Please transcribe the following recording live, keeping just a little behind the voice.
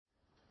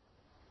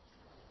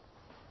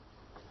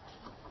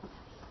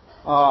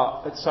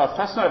It's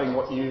fascinating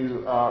what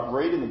you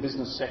read in the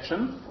business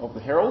section of the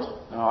Herald.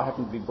 I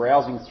happen to be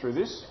browsing through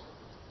this,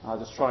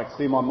 just trying to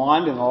clear my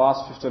mind in the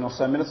last 15 or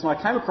so minutes, and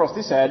I came across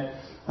this ad,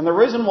 and the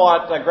reason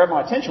why it grabbed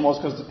my attention was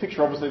because it's a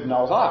picture obviously of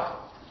Noah's Ark.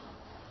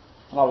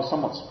 And I was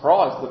somewhat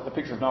surprised that the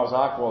picture of Noah's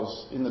Ark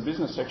was in the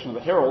business section of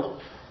the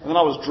Herald. And then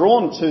I was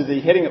drawn to the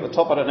heading at the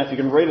top. I don't know if you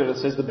can read it. It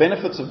says, "The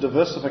benefits of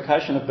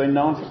diversification have been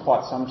known for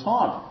quite some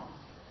time."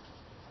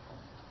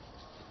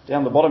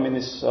 Down the bottom in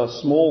this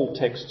small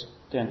text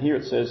down here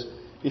it says,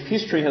 "If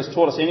history has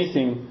taught us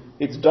anything,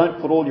 it's don't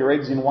put all your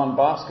eggs in one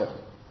basket."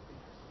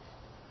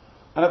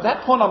 And at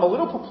that point I'm a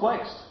little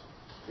perplexed,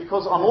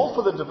 because I'm all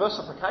for the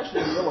diversification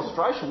in the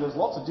illustration. There's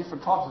lots of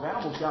different types of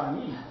animals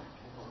going in.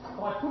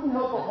 But I couldn't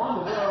help but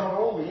wonder whether or not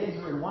all the eggs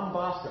are in one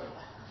basket.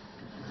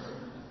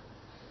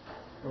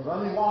 There was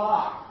only one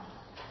ark.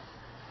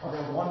 Or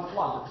there was one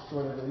flood that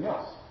destroyed everything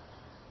else.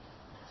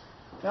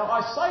 Now,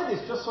 I say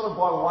this just sort of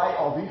by way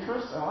of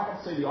interest, and I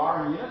can see the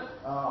irony in it.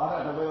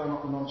 I don't know whether or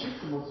not the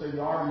non-Christian will see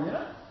the irony in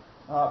it,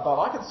 but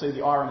I can see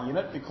the irony in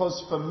it,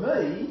 because for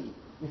me,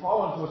 if I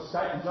wanted to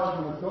escape the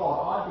judgment of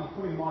God, I'd be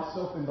putting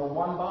myself into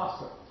one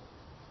basket.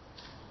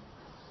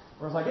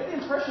 Whereas I get the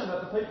impression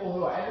that the people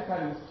who are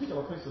advocating this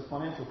particular piece of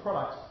financial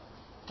product,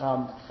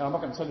 and I'm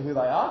not going to tell you who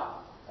they are,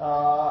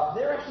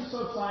 they're actually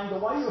sort of saying the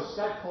way you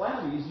escape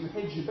calamity is you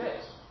hedge your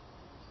bets.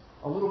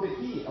 A little bit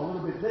here, a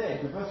little bit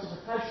there,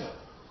 diversification.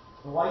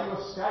 The way you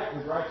escape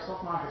the great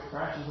stock market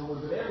crash is a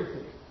little bit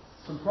everything.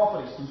 Some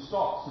property, some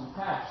stocks, some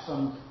cash,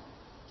 some...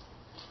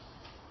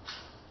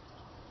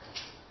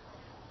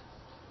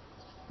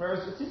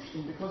 Whereas it's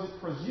interesting because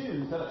it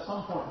presumes that at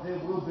some point there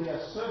will be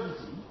a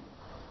certainty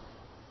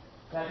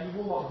that you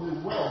will not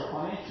do well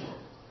financially.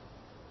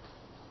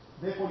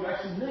 Therefore you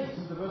actually need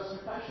some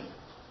diversification.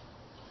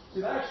 So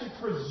they actually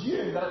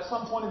presume that at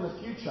some point in the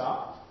future,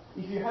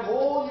 if you have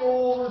all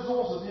your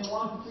resources in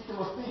one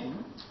particular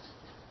thing,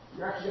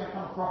 you're actually going to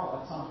come a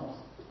profit at some point.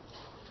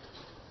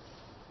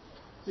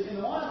 See, in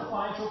the mind of the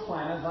financial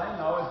planner, they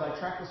know as they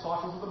track the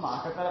cycles of the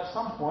market that at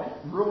some point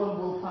ruin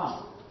will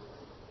come.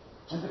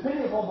 And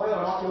depending upon whether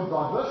or not you'll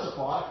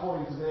diversify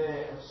according to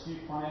their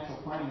astute financial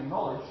planning and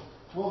knowledge,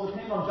 will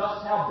depend on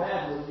just how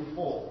badly you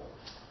fall.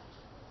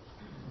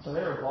 So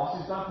their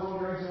advice is don't put all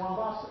your eggs in one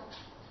basket.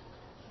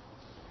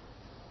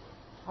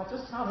 I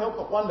just can't help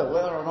but wonder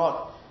whether or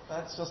not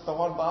that's just the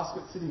one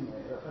basket sitting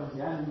there. That's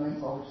the only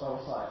means by which they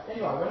will say it.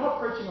 Anyway, we're not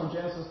preaching on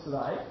Genesis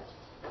today,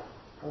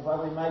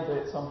 although we may be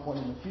at some point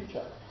in the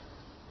future.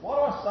 Why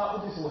do I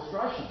start with this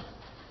illustration?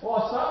 Well,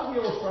 I start with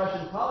the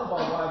illustration partly by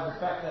way of the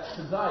fact that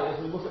today, as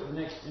we look at the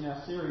next in our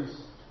series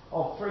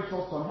of 3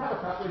 talks on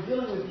Habakkuk, we're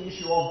dealing with the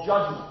issue of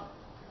judgment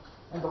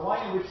and the way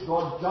in which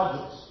God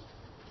judges.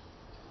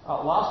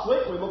 Last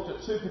week we looked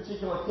at 2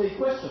 particular key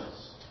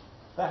questions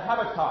that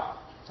Habakkuk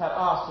had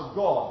asked of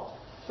God.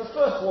 The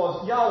first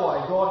was,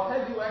 Yahweh, God,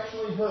 have you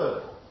actually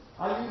heard?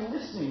 Are you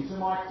listening to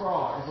my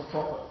cry as a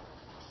prophet?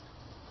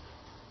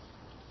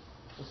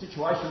 The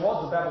situation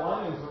was the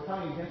Babylonians were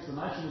coming against the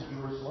nation of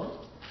Jerusalem.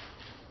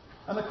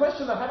 And the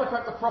question that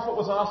Habakkuk the prophet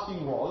was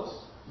asking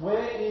was,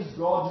 where is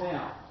God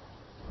now?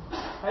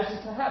 Has he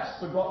perhaps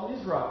forgotten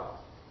Israel?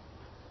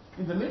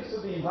 In the midst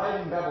of the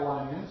invading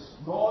Babylonians,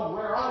 God,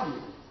 where are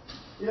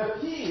you? It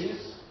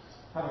appears,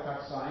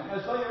 Habakkuk's saying,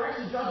 as though you're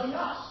actually judging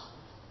us.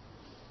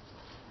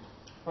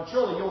 But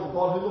surely you're the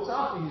God who looks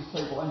after his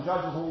people and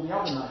judges all the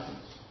other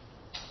nations.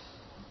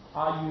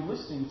 Are you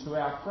listening to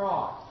our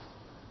cry?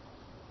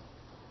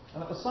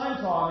 And at the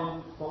same time,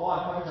 in the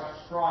light of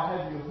Habakkuk's cry,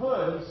 have you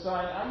heard? He's saying,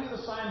 are you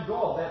the same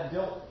God that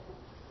dealt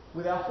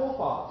with our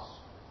forefathers?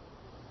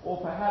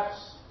 Or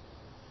perhaps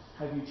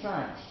have you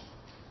changed?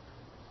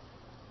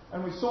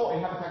 And we saw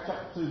in Habakkuk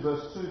chapter 2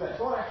 verse 2 that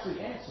God actually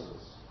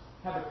answers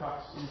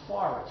Habakkuk's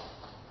inquiry.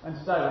 And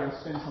today we're going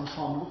to spend some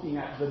time looking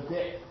at the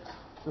depth,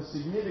 the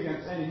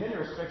significance, and in many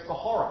respects the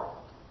horror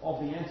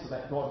of the answer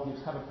that God gives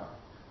Habakkuk.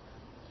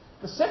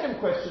 The second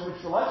question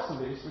which relates to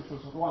this, which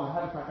was the one that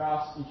Habakkuk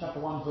asked in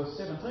chapter 1 verse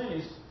 17,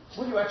 is,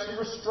 will you actually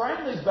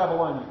restrain these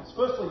Babylonians?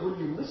 Firstly, will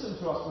you listen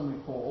to us when we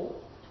call?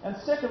 And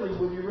secondly,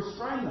 will you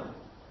restrain them?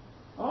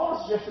 And I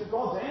want to suggest that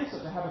God's answer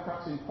to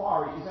Habakkuk's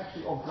inquiry is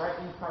actually of great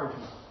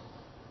encouragement.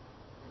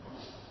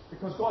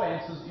 Because God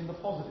answers in the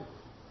positive.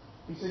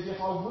 He says, yes,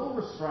 I will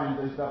restrain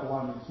these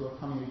Babylonians who are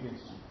coming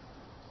against you.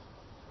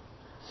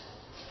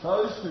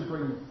 Those who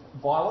bring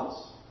violence,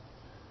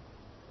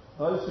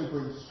 those who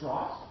bring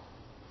strife,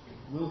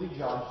 will be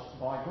judged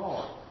by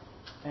God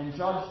and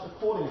judged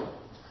accordingly.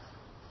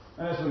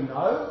 And as we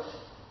know,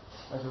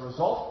 as a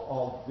result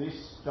of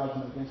this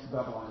judgment against the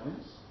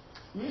Babylonians,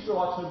 the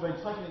Israelites who have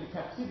been taken into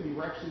captivity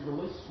were actually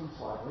released from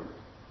slavery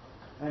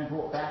and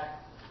brought back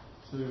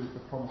to the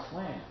promised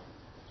land.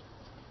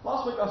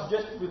 Last week I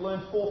suggested we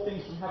learn 4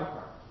 things from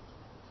Habakkuk.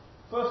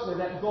 Firstly,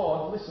 that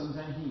God listens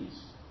and hears.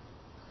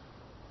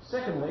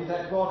 Secondly,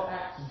 that God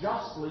acts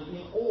justly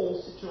in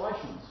all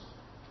situations.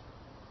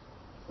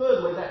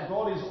 Thirdly, that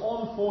God is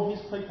on for his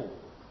people.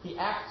 He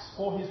acts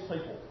for his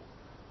people.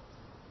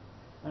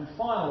 And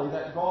finally,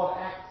 that God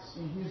acts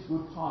in his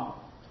good timing.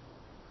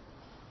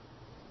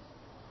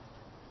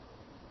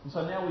 And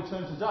so now we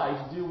turn today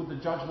to deal with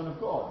the judgment of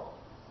God.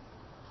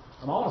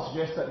 And I want to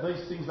suggest that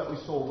these things that we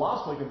saw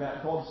last week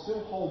about God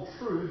still hold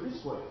true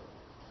this week.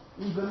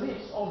 In the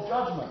midst of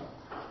judgment,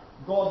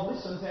 God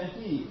listens and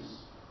hears.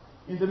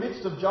 In the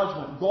midst of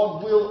judgment,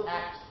 God will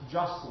act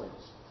justly.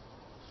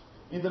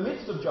 In the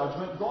midst of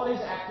judgment, God is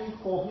acting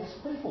for his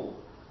people.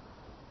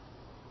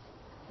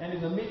 And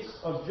in the midst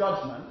of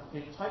judgment,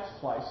 it takes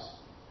place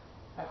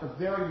at the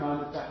very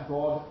moment that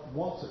God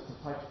wants it to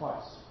take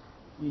place,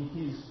 in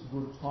his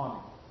good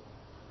timing.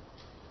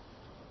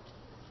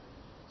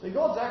 See,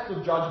 God's act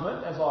of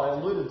judgment, as I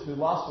alluded to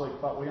last week,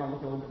 but we're going to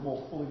look a little bit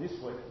more fully this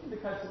week,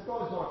 indicates that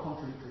God is not a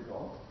contradictory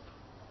God.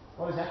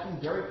 God is acting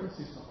very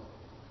consistently.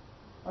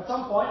 At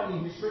some point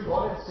in history,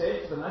 God had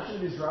said to the nation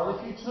of Israel,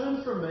 if you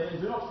turn from me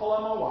and do not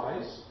follow my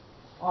ways,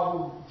 I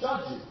will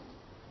judge you.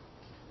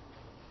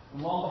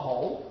 And lo and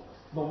behold,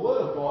 the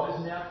word of God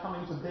is now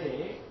coming to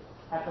bear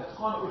at the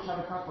time at which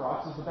Habakkuk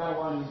writes as the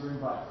Babylonians are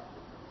invaded.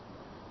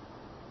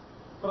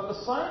 But at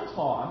the same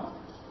time,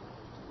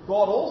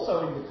 God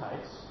also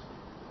indicates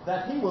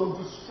that he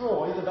will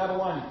destroy the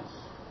Babylonians.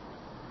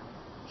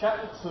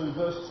 Chapter 2,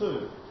 verse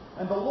 2.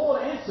 And the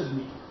Lord answered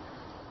me.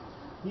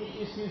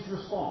 Here is his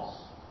response.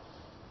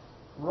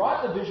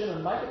 Write the vision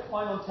and make it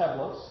plain on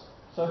tablets,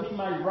 so he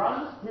may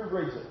run who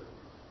reads it.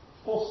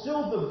 For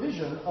still the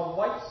vision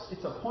awaits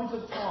its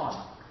appointed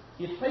time.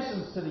 It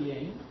hastens to the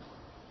end.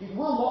 It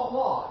will not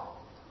lie.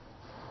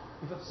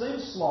 If it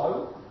seems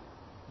slow,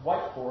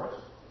 wait for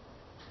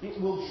it.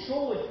 It will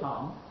surely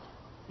come.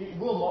 It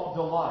will not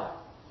delay.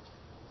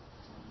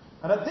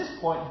 And at this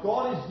point,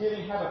 God is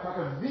giving Habakkuk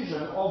a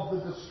vision of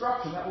the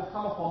destruction that will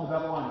come upon the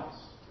Babylonians.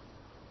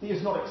 He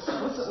is not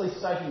explicitly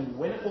stating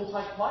when it will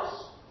take place,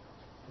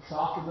 this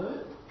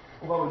afternoon,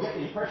 although we get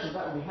the impression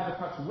that will be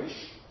Habakkuk's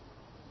wish.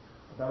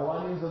 The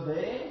Babylonians are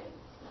there,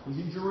 he's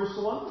in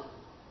Jerusalem,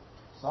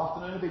 this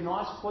afternoon would be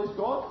nice, please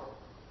God.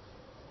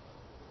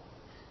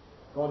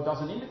 God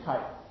doesn't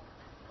indicate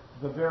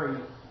the very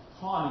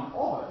timing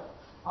of it,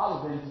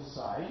 other than to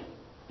say,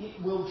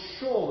 it will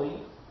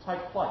surely take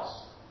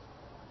place.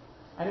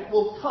 And it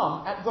will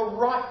come at the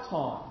right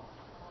time.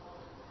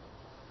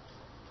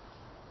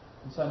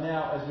 And so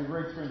now, as we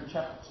read through into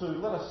chapter 2,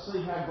 let us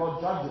see how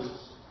God judges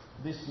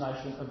this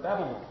nation of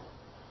Babylon.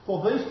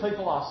 For these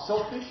people are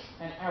selfish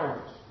and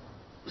arrogant.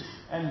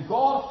 And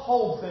God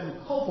holds them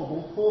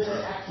culpable for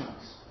their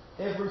actions,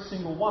 every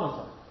single one of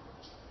them.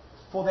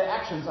 For their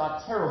actions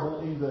are terrible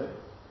indeed.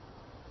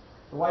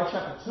 The way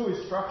chapter 2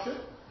 is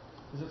structured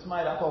is it's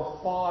made up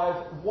of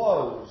 5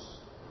 woes.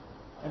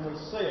 And we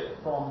see it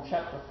from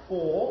chapter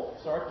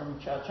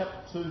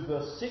 2,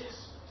 verse 6,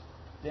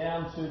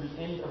 down to the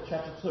end of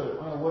chapter 2. I'm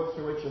going to work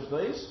through each of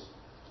these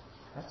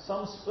at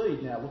some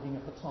speed now, looking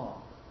at the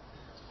time.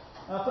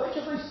 For each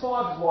of these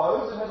 5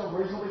 woes, it has a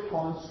reasonably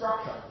common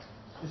structure.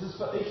 This is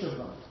for each of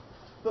them.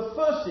 The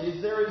first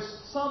is there is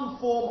some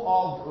form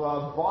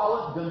of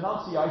violent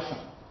denunciation.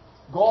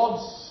 God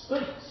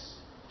speaks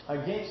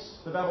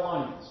against the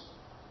Babylonians.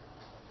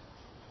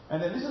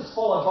 And then this is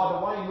followed by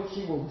the way in which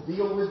he will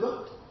deal with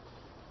them,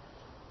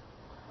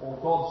 or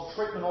God's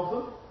treatment of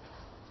them.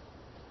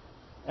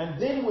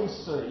 And then we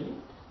see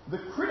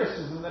the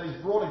criticism that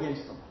is brought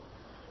against them.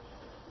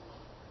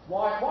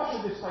 Why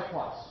should this take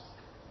place?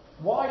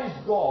 Why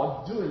is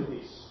God doing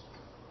this?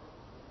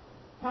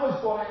 How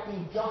is God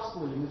acting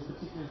justly in this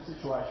particular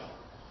situation?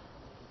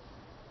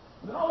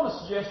 And then I want to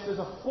suggest there's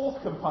a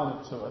fourth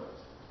component to it,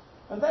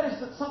 and that is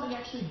that something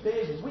actually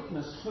bears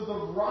witness to the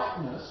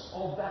rightness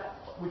of that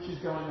which is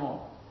going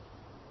on.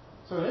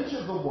 So in each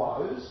of the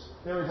woes,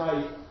 there is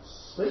a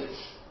speech,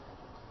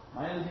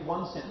 may only be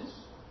one sentence,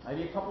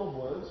 maybe a couple of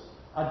words,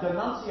 a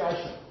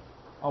denunciation,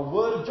 a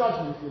word of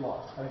judgment, if you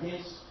like,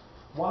 against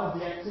one of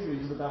the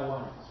activities of the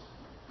Babylonians.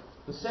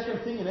 The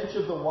second thing in each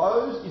of the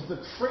woes is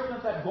the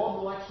treatment that God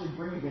will actually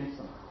bring against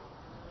them.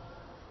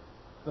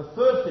 The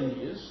third thing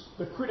is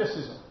the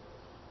criticism.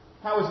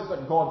 How is it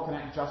that God can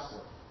act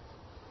justly?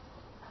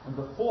 And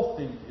the fourth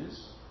thing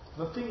is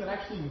the thing that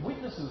actually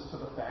witnesses to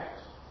the fact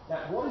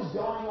that what is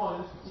going on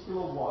in this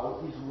particular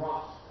woe is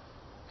right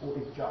or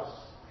is just.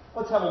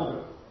 Let's have a look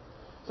at it.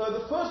 So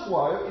the first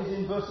woe is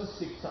in verses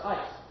 6 to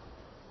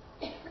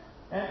 8.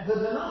 And the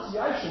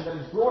denunciation that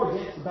is brought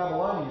against the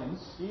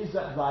Babylonians is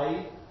that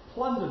they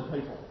plundered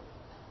people.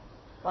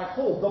 They're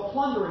called the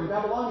plundering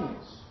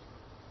Babylonians.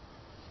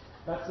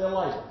 That's their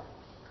label.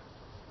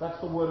 That's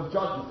the word of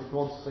judgment that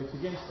God speaks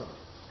against them.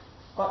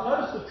 But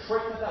notice the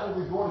treatment that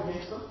will be brought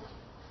against them.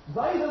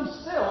 They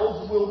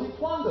themselves will be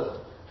plundered.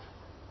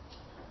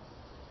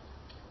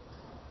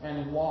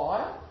 And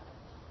why?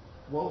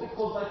 Well,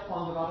 because they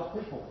plundered other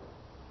people.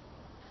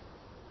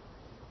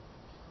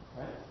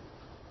 Okay?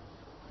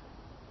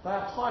 They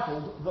are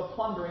titled the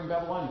plundering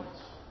Babylonians.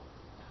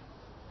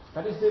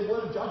 That is their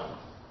word of judgment.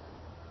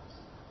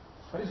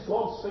 That is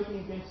God speaking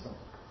against them.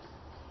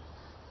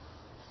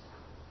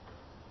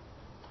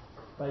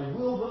 They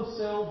will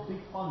themselves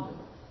be plundered.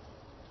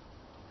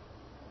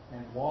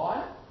 And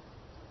why?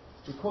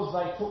 Because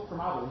they took from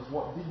others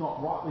what did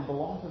not rightly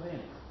belong to them.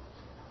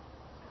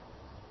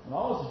 And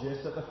I would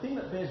suggest that the thing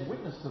that bears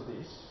witness to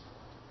this,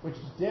 which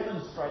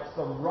demonstrates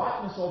the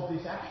rightness of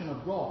this action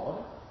of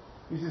God,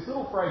 is this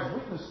little phrase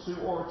witnessed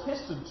to or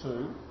attested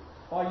to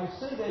by, you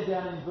see there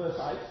down in verse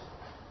 8,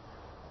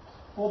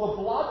 for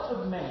the blood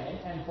of man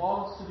and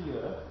violence to the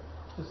earth,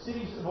 the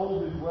cities and all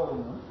who dwell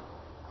in them.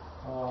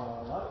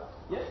 No.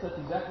 Yes, that's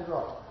exactly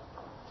right.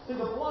 See,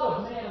 the blood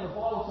of man and the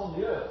violence on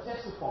the earth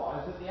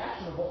testifies that the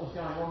action of what was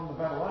going on in the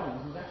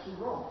Babylonians was actually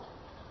wrong.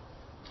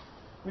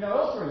 We know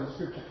elsewhere in the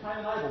scripture,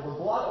 Cain and Abel, the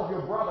blood of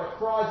your brother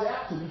cries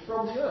out to me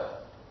from the earth.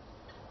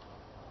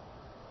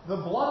 The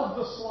blood of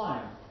the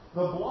slain,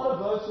 the blood of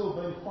those who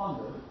have been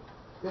plundered,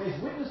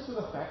 bears witness to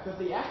the fact that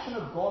the action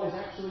of God is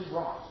actually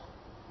right.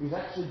 He's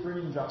actually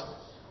bringing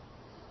justice.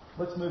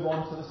 Let's move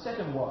on to the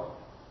second woe.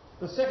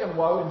 The second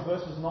woe in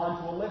verses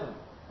 9 to 11.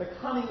 The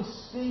cunning,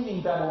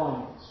 scheming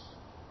Babylonians.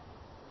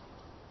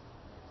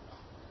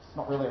 It's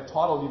not really a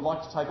title you'd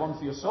like to take on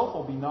for yourself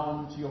or be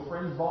known to your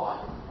friends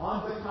by.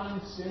 I'm the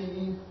cunning,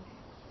 scheming.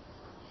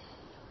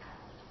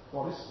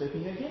 God is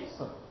speaking against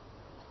them.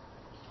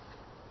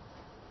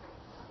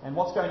 And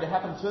what's going to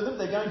happen to them?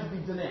 They're going to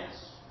be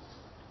denounced.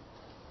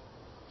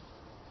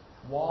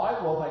 Why?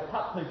 Well, they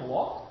cut people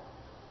off.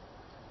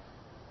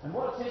 And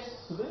what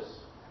attests to this?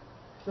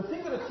 The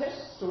thing that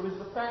attests to it is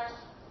the fact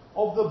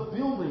of the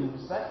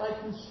buildings that they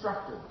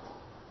constructed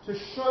to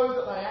show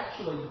that they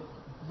actually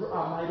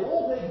made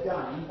all their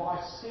gain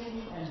by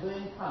scheming and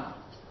being cunning.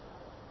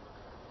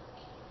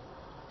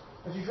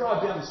 As you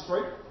drive down the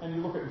street and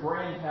you look at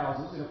grand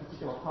houses in a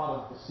particular part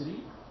of the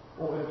city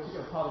or in a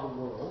particular part of the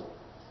world,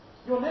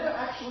 you're never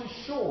actually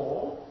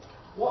sure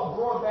what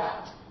brought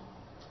about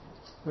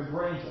the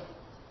grandeur.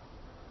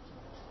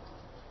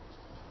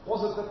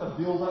 Was it that the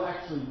builder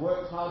actually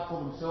worked hard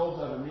for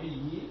themselves over many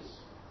years,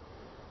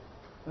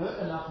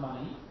 earned enough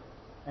money,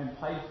 and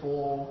paid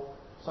for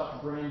such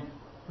grand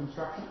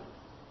construction?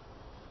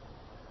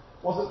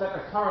 Was it that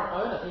the current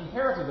owner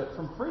inherited it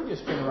from previous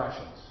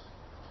generations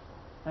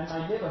and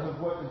they never have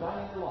worked a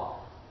day in their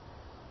life?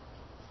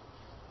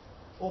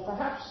 Or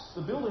perhaps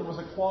the building was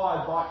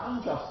acquired by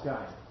unjust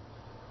gain,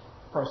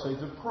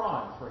 proceeds of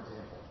crime, for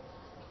example.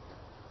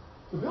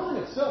 The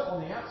building itself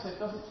on the outset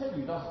doesn't tell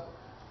you, does it?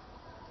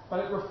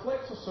 But it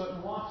reflects a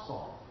certain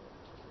lifestyle.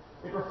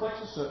 It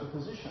reflects a certain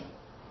position.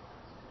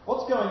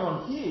 What's going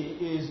on here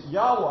is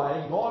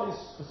Yahweh, God is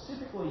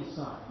specifically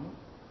saying,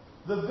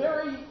 the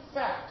very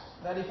fact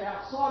that if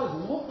outsiders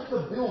look at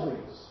the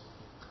buildings,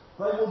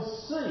 they will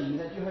see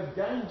that you have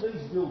gained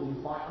these buildings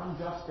by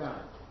unjust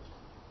gain.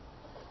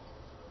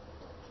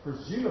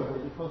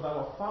 Presumably because they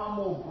were far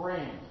more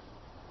grand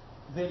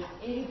than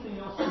anything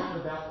else around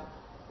about them.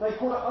 They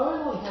could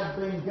only have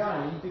been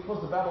gained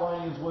because the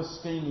Babylonians were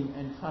scheming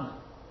and cunning.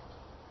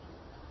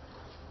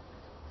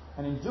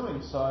 And in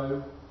doing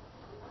so,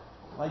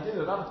 they did it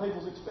at other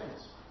people's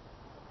expense.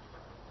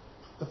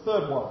 The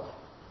third woe.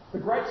 The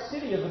great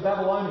city of the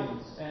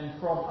Babylonians, and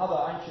from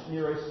other ancient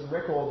Near Eastern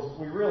records,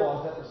 we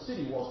realise that the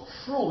city was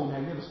truly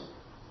magnificent.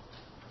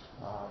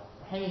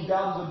 Hanging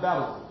Gardens of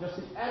Babel, just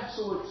the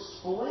absolute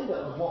splendour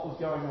of what was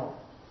going on.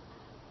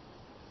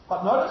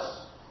 But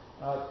notice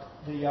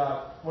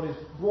what is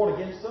brought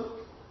against them.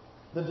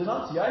 The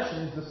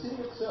denunciation is the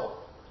city itself.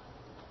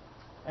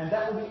 And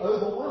that will be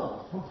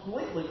overwhelmed,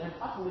 completely and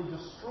utterly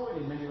destroyed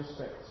in many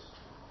respects.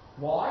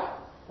 Why?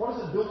 What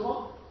is it built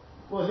on?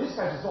 Well, in this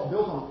case, it's not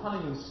built on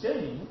cunning and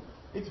scheming.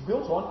 It's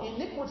built on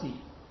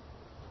iniquity.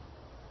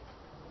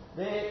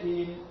 There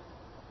in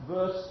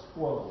verse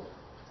 12.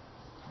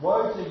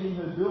 Woe to him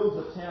who builds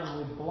a town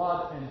with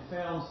blood and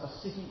founds a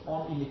city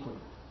on iniquity.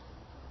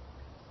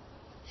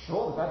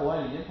 Sure, the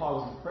Babylonian Empire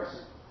was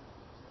impressive.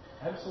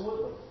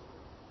 Absolutely.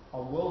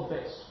 A world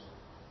best.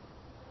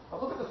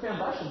 But look at the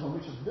foundations on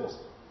which it's built.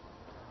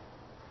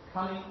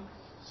 Cunning,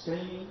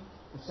 scheming,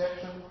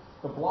 deception,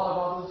 the blood of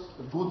others,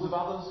 the goods of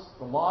others,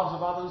 the lives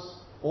of others,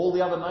 all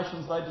the other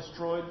nations they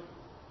destroyed.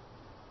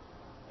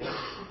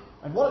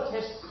 And what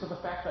attests to the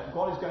fact that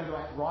God is going to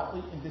act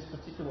rightly in this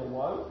particular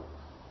woe?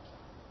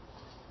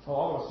 Well,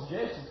 I would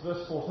suggest it's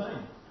verse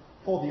 14.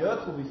 For the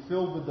earth will be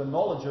filled with the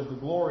knowledge of the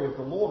glory of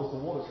the Lord as the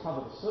waters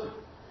cover the sea.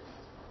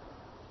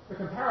 The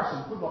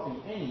comparison could not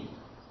be any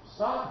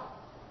starker.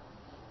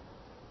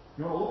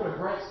 You want to look at a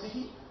great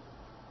city?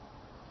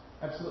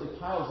 Absolutely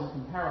pales in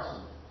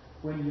comparison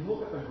when you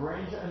look at the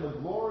grandeur and the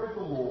glory of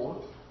the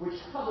Lord, which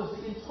covers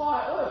the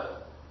entire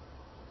earth.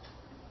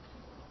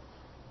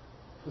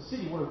 The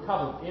city would have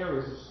covered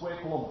areas of square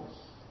kilometres.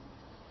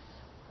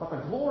 But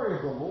the glory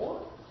of the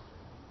Lord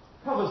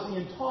covers the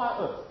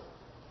entire earth.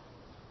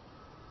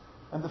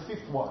 And the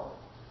fourth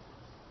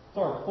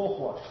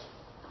woe,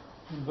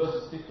 in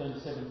verses 15 to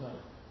 17.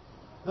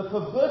 The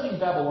perverting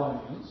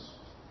Babylonians,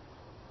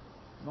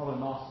 not a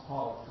nice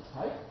title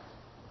to take,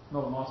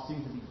 not a nice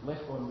thing to be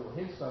left on your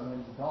headstone when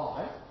you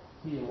die.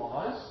 Here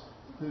lies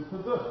who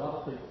perverted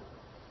other people.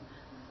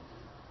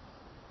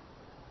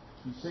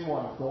 You see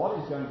why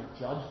God is going to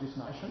judge this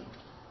nation?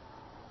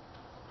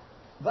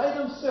 They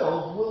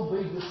themselves will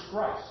be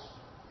disgraced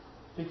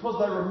because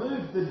they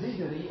removed the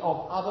dignity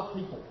of other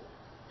people.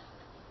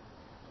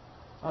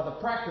 The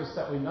practice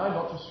that we know,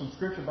 not just from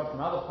Scripture but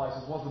from other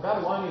places, was the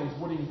Babylonians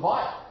would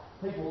invite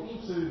people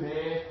into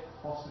their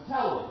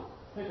hospitality,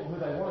 people who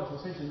they wanted to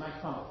essentially make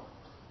fun of.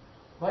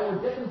 They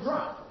would get them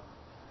drunk,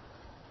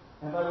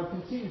 and they would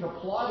continue to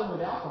ply them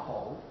with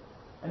alcohol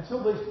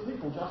until these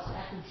people just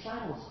acted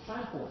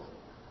shamefully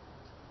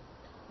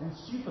and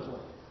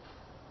stupidly,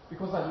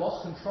 because they'd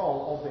lost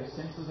control of their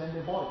senses and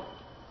their body.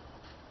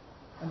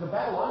 And the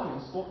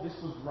Babylonians thought this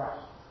was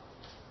great.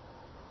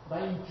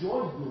 They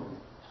enjoyed doing it.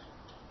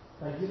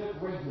 They did it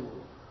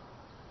regularly,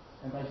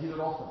 and they did it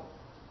often.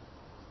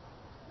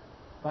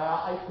 They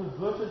are a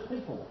perverted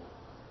people,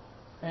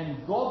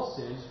 and God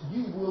says,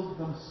 you will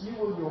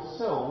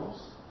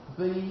yourselves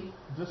be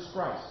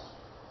disgraced.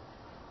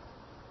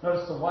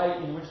 Notice the way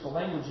in which the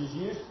language is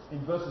used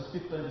in verses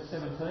 15 to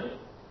 17.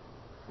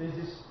 There's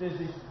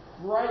this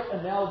great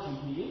analogy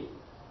here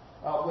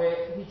where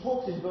he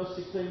talks in verse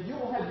 16, you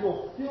will have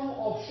your fill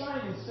of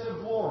shame instead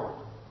of glory.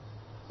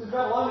 So the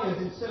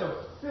Babylonians, instead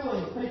of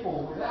filling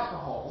people with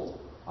alcohol,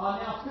 are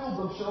now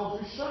filled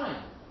themselves with shame.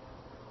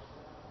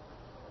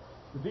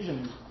 The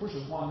vision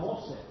pushes one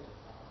more step.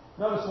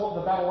 Notice what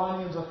the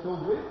Babylonians are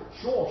filled with.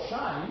 Sure,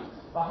 shame,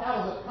 but how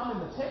does it come in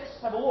the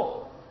text? Have a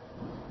look.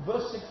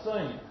 Verse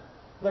 16.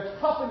 The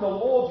cup in the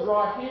Lord's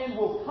right hand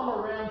will come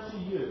around to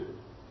you.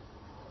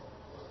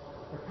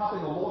 The cup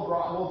in the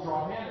Lord's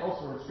right hand,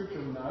 elsewhere in Scripture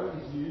we know,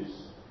 is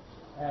used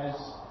as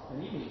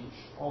an image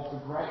of the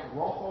great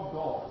wrath of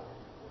God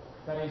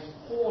that is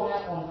poured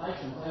out on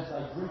nations as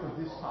they drink of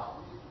this cup.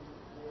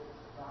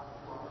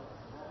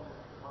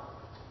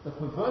 The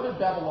perverted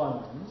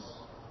Babylonians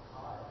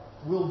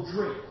will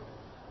drink,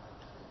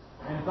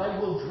 and they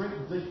will drink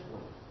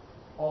deeply,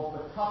 of the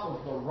cup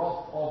of the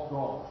wrath of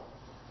God.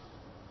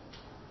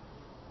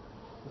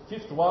 The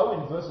fifth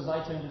woe in verses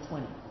 18 to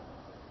 20.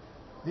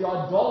 The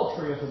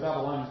idolatry of the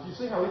Babylonians. Do you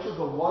see how each of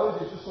the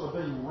woes is just sort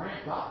of being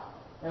ramped up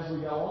as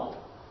we go on?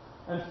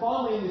 And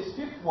finally, in this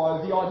fifth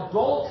woe, the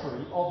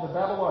idolatry of the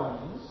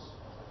Babylonians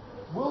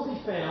will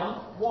be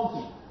found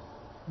wanting,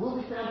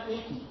 will be found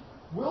empty,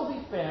 will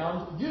be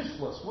found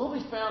useless, will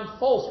be found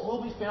false,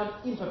 will be found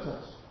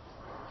impotent.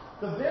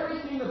 The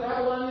very thing the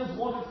Babylonians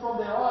wanted from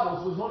their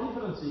idols was not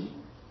impotency.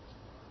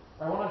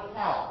 They wanted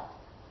power.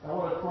 They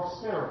wanted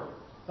prosperity.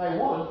 They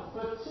wanted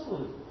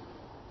fertility.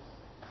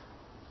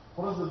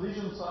 What does the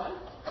vision say?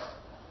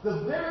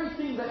 The very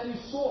thing that you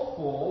sought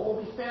for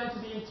will be found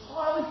to be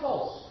entirely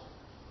false.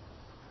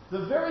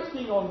 The very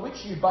thing on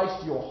which you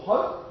based your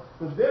hope,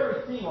 the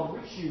very thing on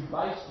which you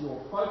based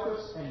your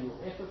focus and your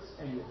efforts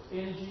and your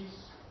energies,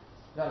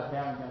 that are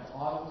bound against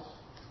idols,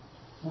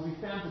 will be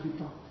found to be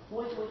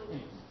completely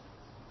empty.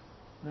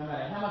 No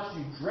matter how much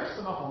you dress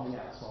them up on the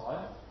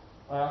outside,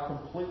 they are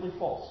completely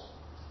false.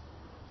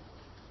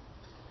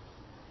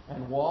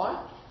 And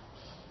why?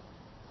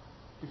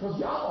 Because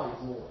Yahweh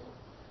is Lord.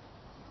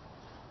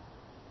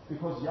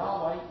 Because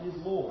Yahweh is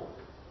Lord.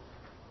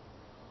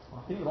 I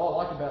think what I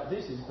like about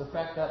this is the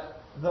fact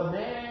that the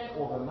man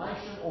or the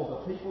nation or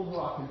the people who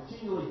are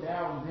continually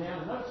bowing down,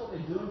 and notice what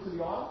they're doing to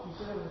the idols. You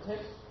see that in the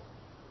text?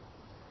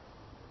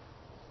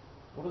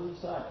 What does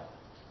he say?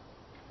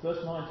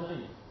 Verse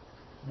 19.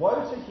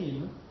 Woe to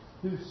him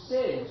who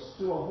says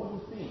to a wooden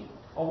thing,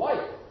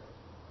 awake,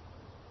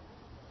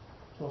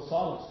 to a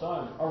silent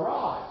stone,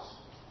 arise,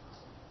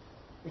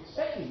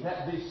 expecting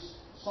that this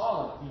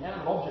silent,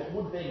 inanimate object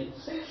would then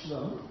teach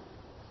them.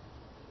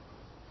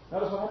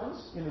 Notice what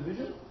happens in the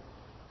vision.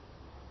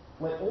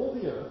 Let all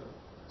the earth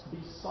be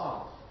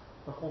silent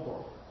before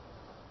God.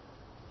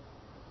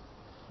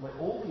 Let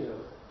all the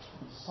earth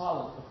be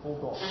silent before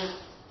God.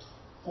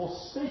 For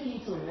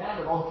speaking to an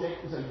inanimate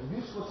object is a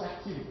useless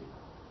activity.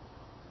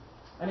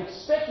 And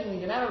expecting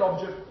the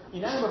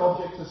inanimate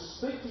object to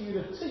speak to you,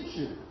 to teach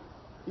you,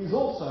 is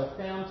also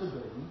found to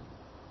be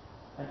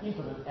an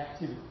impotent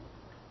activity.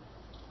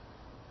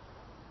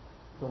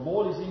 The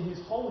Lord is in his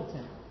holy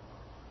temple.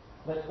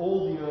 Let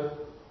all the earth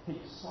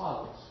keep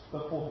silence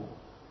before him.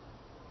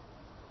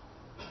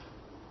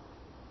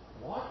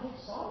 Why keep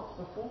silence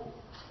before him?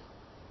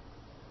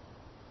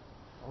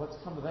 Well,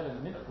 let's come to that in a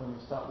minute when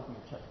we start looking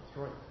at chapter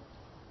 3.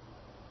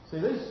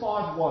 See, these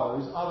 5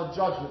 woes are the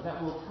judgment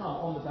that will come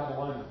on the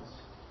Babylonians.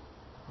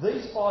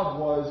 These 5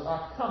 woes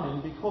are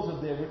coming because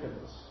of their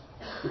wickedness.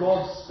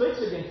 God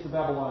speaks against the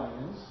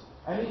Babylonians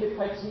and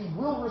indicates he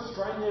will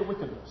restrain their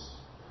wickedness.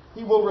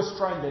 He will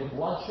restrain their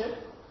bloodshed.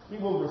 He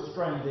will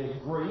restrain their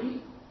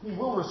greed. He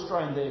will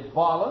restrain their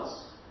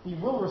violence. He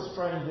will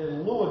restrain their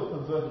lurid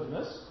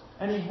pervertedness.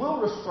 And he will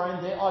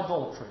restrain their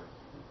idolatry.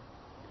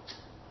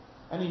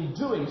 And in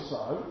doing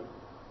so,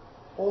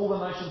 all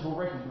the nations will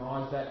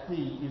recognise that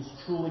he is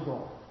truly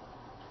God.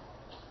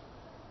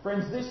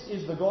 Friends, this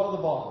is the God of the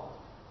Bible.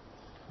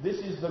 This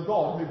is the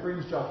God who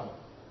brings judgment.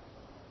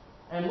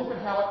 And look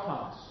at how it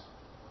comes.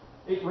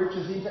 It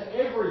reaches into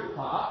every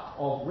part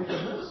of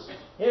wickedness,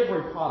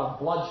 every part of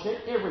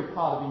bloodshed, every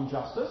part of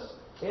injustice,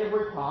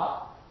 every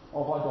part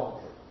of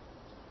idolatry.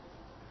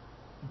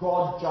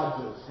 God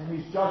judges, and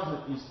his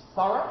judgment is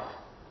thorough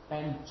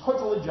and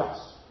totally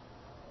just.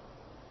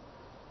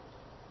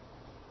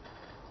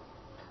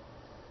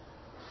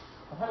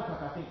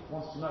 think,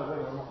 wants to know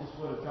whether or not this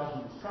word of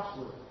judgment is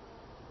trustworthy.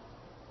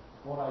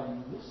 What are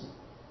you listening?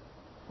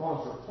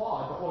 God has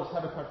replied, but what does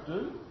Habakkuk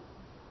do?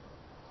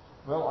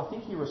 Well, I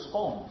think he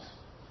responds.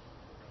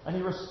 And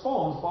he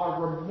responds by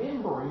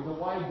remembering the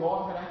way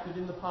God had acted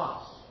in the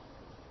past.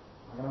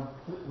 I'm going to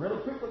flip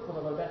really quickly because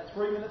I've got about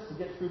 3 minutes to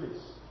get through this.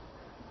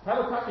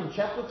 Habakkuk in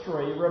chapter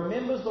 3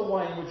 remembers the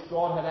way in which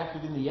God had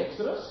acted in the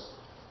Exodus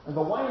and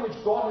the way in which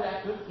God had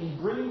acted in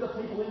bringing the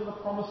people into the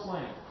promised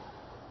land.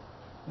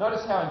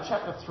 Notice how in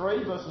chapter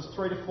 3, verses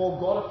 3 to 4,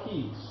 God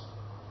appears.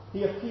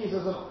 He appears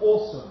as an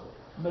awesome,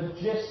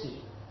 majestic,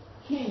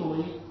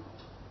 kingly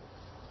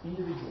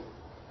individual.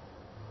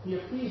 He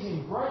appears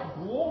in great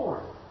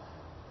glory.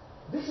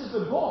 This is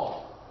the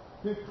God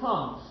who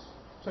comes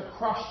to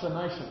crush the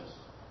nations.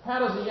 How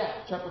does he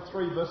act? Chapter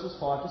 3, verses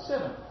 5 to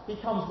 7. He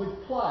comes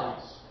with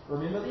plagues.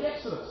 Remember the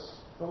Exodus,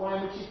 the way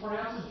in which he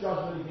pronounces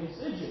judgment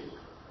against Egypt.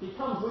 He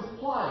comes with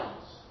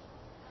plagues,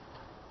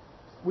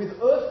 with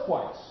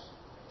earthquakes.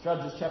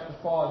 Judges chapter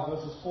 5,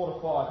 verses 4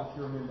 to 5, if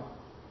you remember.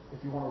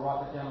 If you want to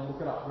write that down and look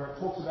it up, where it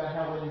talks about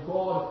how when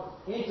God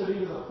entered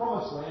into the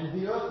promised land,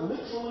 the earth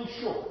literally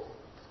shook,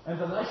 and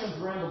the nations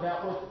round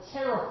about were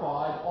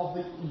terrified of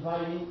the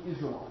invading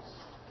Israelites.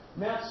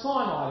 Mount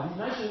Sinai,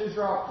 the nation of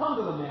Israel come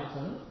to the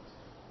mountain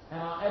and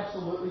are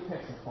absolutely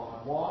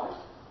petrified. Why?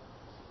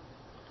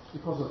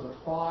 Because of the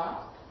fire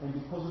and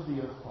because of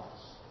the earthquakes.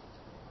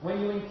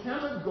 When you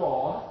encounter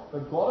God,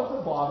 the God of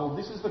the Bible,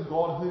 this is the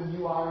God whom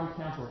you are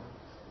encountering.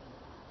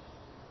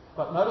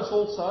 But notice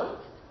also,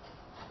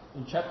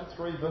 in chapter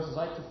 3, verses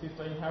 8 to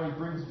 15, how he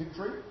brings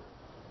victory.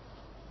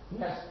 He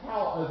has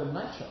power over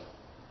nature,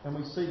 and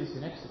we see this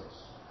in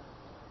Exodus.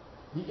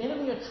 The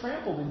enemy are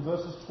trampled in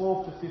verses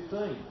 12 to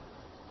 15.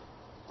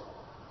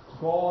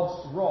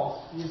 God's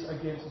wrath is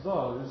against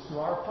those who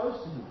are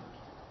opposed to him.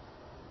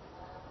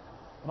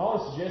 And I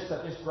would suggest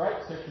that this great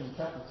section in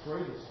chapter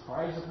 3, this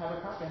praise of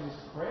Habakkuk and this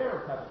prayer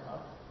of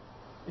Habakkuk,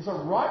 is a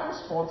right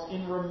response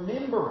in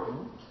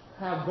remembering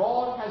how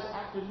God has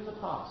acted in the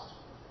past.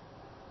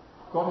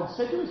 God had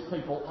said to his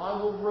people,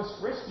 I will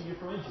rescue you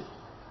from Egypt.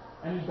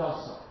 And he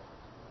does so.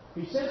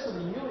 He says to the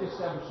newly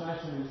established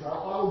nation of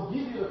Israel, I will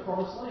give you the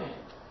promised land.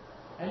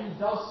 And he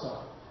does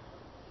so.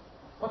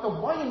 But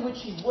the way in which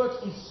he works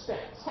is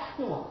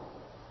spectacular.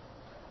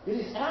 It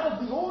is out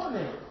of the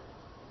ordinary.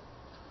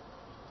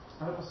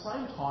 And at the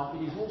same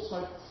time, it is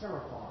also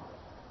terrifying.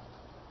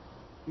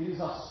 It is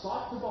a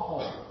sight to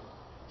behold.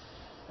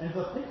 And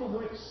the people who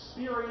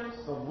experience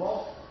the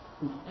wrath,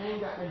 the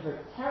anger, and the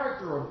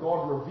character of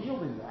God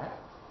revealed in that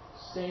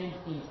stand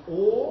in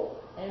awe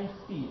and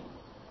fear.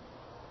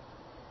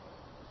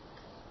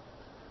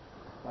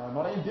 They are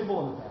not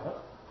ambivalent about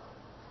it.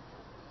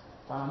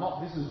 They are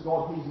not, this is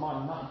God, he's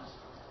my mate.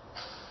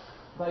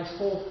 They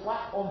fall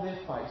flat on their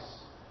face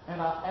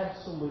and are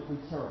absolutely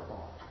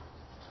terrified.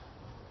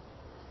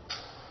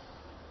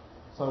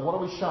 So what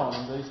are we shown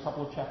in these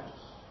couple of chapters?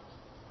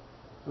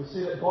 We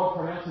see that God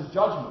pronounces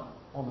judgment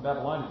on the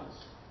Babylonians.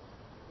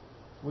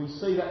 We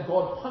see that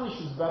God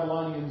punishes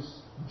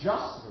Babylonians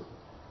justly.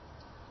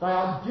 They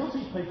are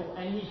guilty people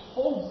and he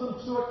holds them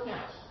to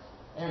account,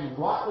 and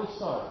rightly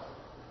so.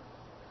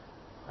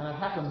 And it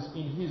happens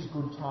in his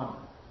good timing.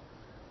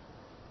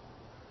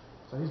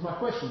 So here's my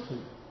question to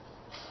you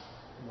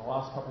in the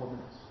last couple of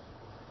minutes.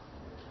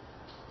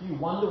 Do you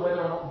wonder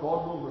whether or not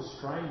God will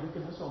restrain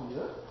wickedness on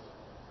the earth?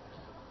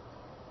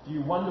 Do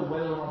you wonder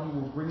whether or not he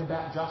will bring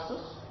about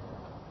justice?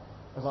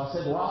 As I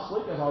said last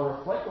week, as I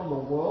reflect on the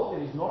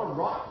world, it is not a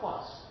right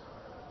place.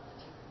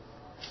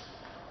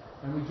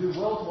 And we do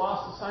well to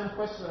ask the same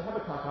question that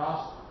Habakkuk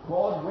asked,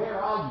 God, where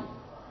are you?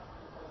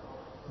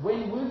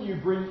 When will you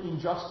bring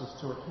injustice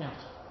to account?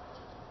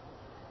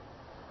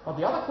 But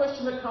the other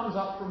question that comes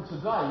up from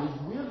today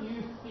is, will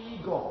you fear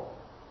God?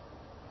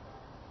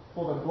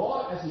 For the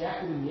God as he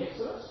acted in the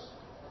Exodus,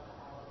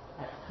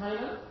 at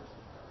Canaan,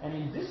 and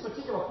in this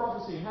particular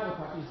prophecy in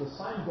Habakkuk is the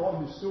same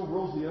God who still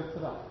rules the earth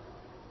today.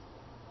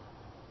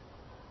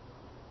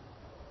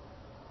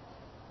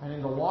 And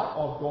in the light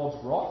of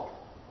God's wrath,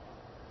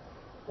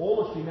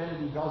 all of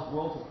humanity does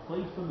well to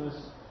plead for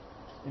mercy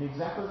in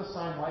exactly the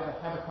same way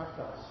that Habakkuk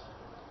does.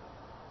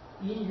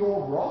 In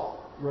your wrath,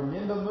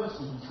 remember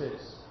mercy, he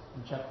says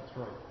in chapter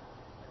 3.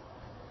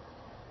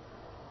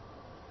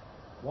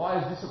 Why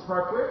is this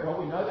appropriate? Well,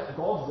 we know that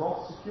God's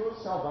wrath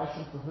secures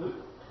salvation for who?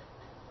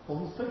 For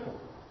his people,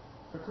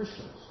 for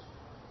Christians.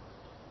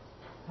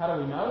 How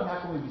do we know?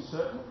 How can we be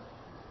certain?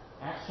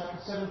 Acts chapter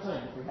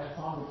 17. If we had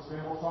time, we'd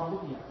spend more time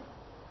looking at it.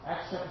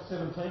 Acts chapter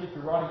 17, if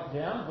you're writing it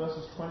down,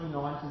 verses 29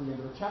 to the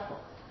end of the chapter.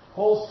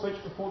 Paul's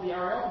speech before the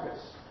Areopagus,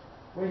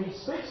 where he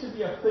speaks to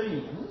the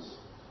Athenians,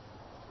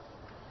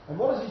 and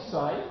what does he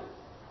say?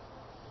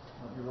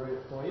 Let me read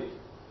it for you.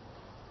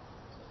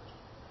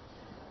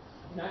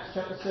 In Acts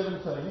chapter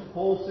 17,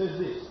 Paul says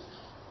this.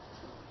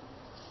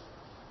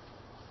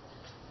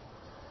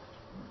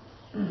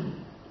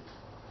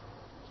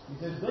 He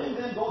says, being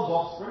then God's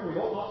offspring, we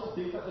ought not to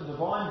think that the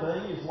divine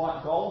being is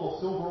like gold or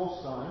silver or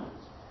stone,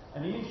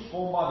 an image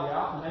formed by the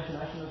art and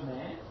imagination of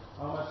man.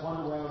 I almost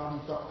wonder whether or not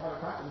he's got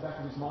Habakkuk in the back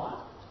of his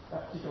mind.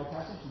 that particular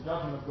passage, the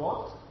judgment of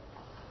God.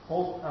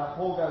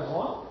 Paul goes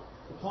on,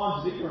 the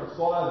times of ignorance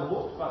God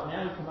overlooked, but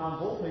now he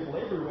commands all people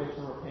everywhere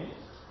to repent,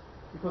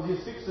 because he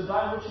has fixed a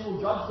day in which he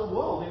will judge the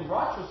world in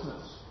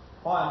righteousness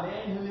by a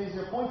man whom he has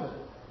appointed.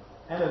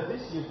 And of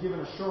this he has given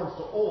assurance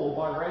to all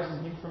by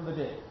raising him from the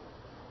dead.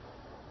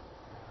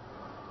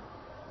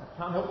 I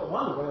can't help but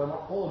wonder whether or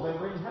not Paul has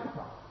been reading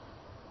Habakkuk.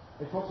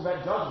 It talks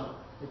about judgment,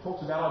 it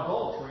talks about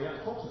idolatry, and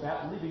it talks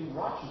about living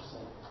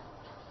righteously.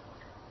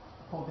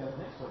 I'll point out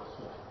the next verse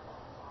to it.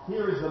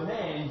 Here is the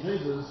man,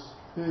 Jesus,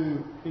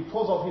 who,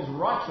 because of his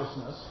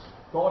righteousness,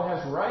 God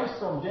has raised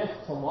from death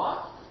to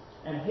life,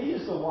 and he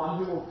is the one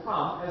who will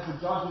come as the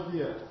judge of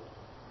the earth.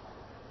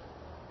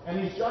 And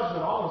his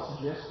judgment, I want to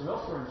suggest, from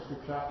elsewhere in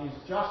Scripture, is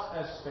just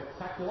as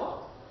spectacular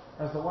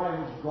as the way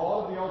in which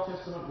God of the Old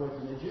Testament worked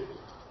in Egypt,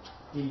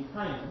 in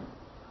Canaan,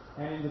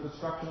 and in the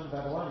destruction of the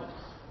Babylonians.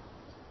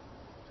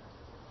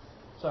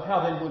 So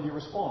how then will you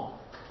respond?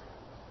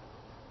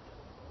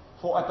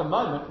 For at the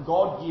moment,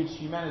 God gives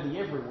humanity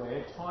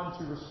everywhere time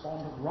to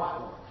respond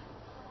rightly,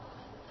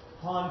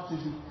 time to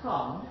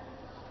become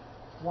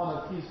one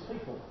of his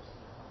people,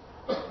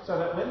 so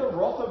that when the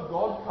wrath of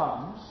God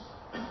comes,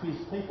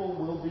 his people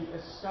will be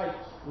escaped,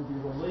 will be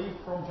relieved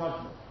from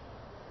judgment,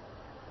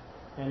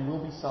 and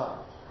will be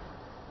saved.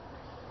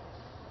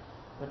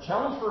 The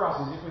challenge for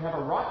us is if we have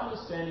a right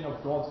understanding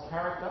of God's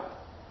character,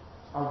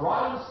 a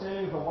right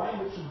understanding of the way in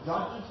which he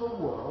judges the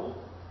world,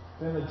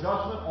 then the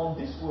judgment on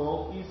this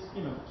world is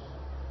imminent.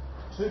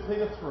 2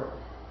 Peter 3.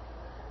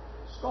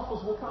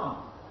 Scoffers will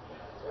come.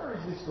 Where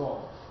is this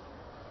God?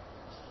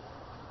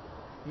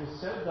 He has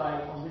set a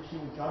day on which he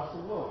will judge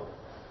the world,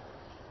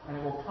 and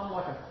it will come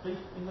like a thief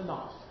in the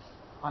night,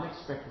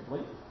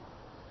 unexpectedly,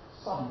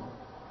 suddenly.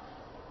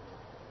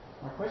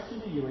 My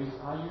question to you is,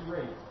 are you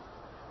ready?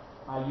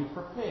 Are you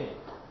prepared?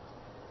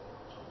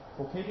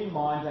 For keep in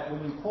mind that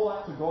when you call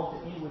out to God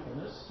to end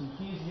wickedness, he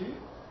hears you,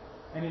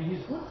 and in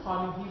his good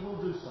timing he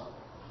will do so.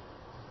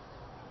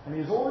 And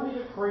he has already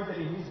decreed that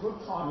in his good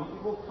timing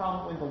it will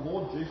come when the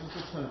Lord Jesus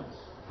returns,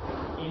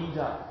 any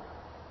day.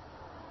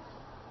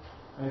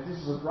 And if this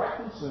is of great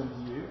concern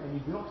to you, and you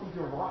do not think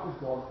you're right with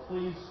God,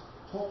 please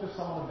talk to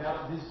someone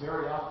about it this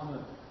very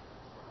afternoon.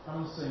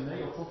 Come and see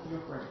me or talk to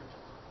your friend.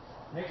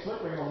 Next week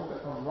we're going to look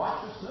at the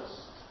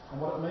righteousness and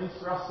what it means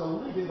for us to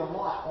live in the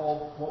light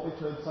of what we've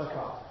heard so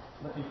far.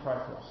 Let me pray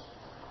for us.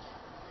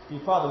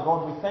 Dear Father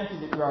God, we thank you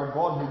that you are a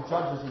God who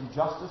judges in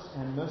justice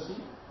and mercy.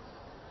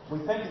 We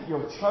thank that you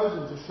have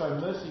chosen to show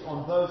mercy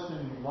on those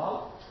whom you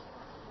love.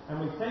 And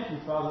we thank you,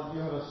 Father, that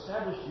you have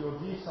established your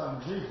dear Son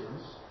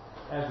Jesus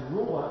as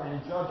ruler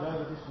and judge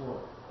over this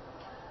world.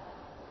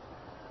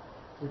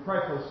 We pray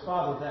for us,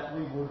 Father, that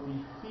we would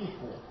be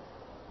fearful,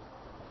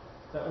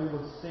 that we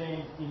would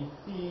stand in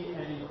fear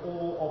and in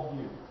awe of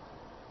you.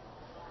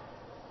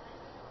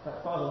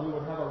 That, Father, we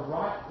would have a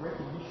right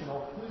recognition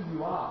of who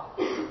you are.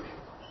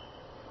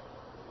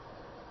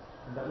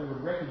 And that we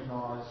would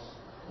recognise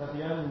that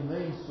the only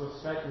means to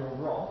escape your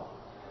wrath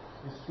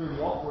is through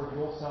the offer of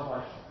your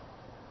salvation.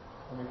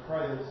 And we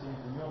pray these things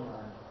in your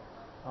name.